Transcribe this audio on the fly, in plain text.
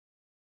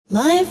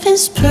Life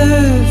is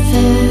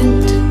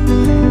perfect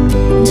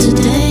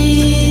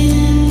today.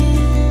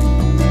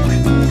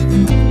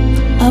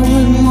 I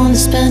wouldn't want to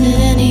spend it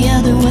any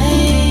other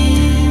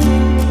way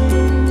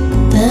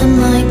than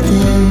like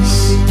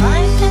this.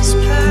 Life is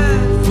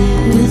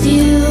perfect with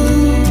you.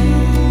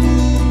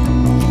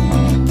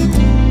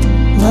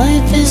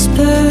 Life is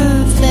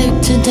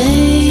perfect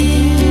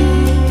today.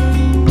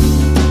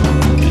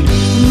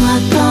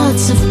 My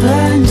thoughts have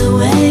burned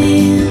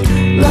away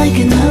like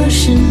an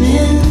ocean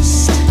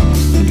mist,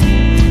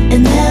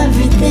 and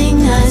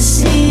everything I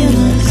see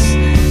was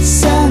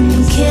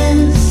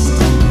sun-kissed.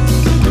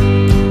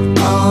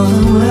 All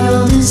the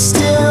world is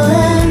still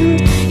and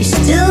you're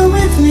still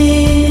with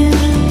me.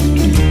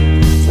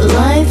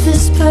 Life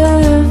is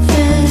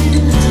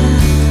perfect.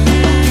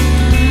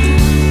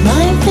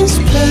 Life is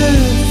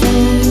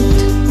perfect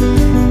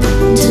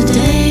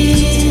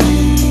today.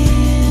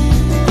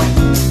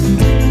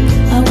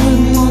 I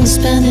wouldn't want to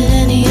spend it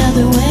any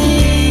other way.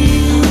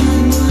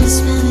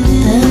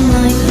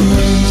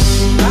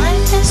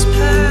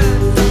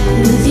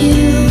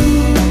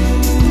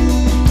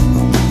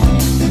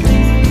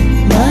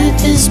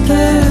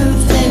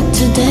 Perfect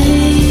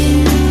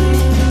today.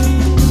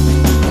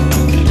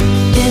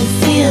 It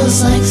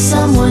feels like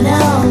someone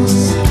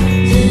else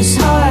whose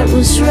heart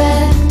was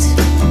wrecked,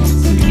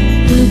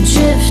 who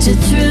drifted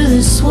through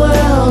this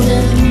world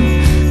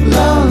in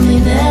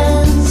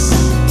loneliness.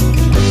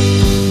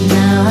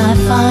 Now I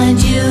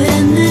find you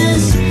in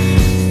this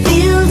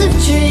field of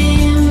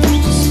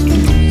dreams.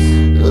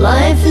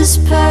 Life is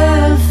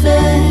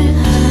perfect.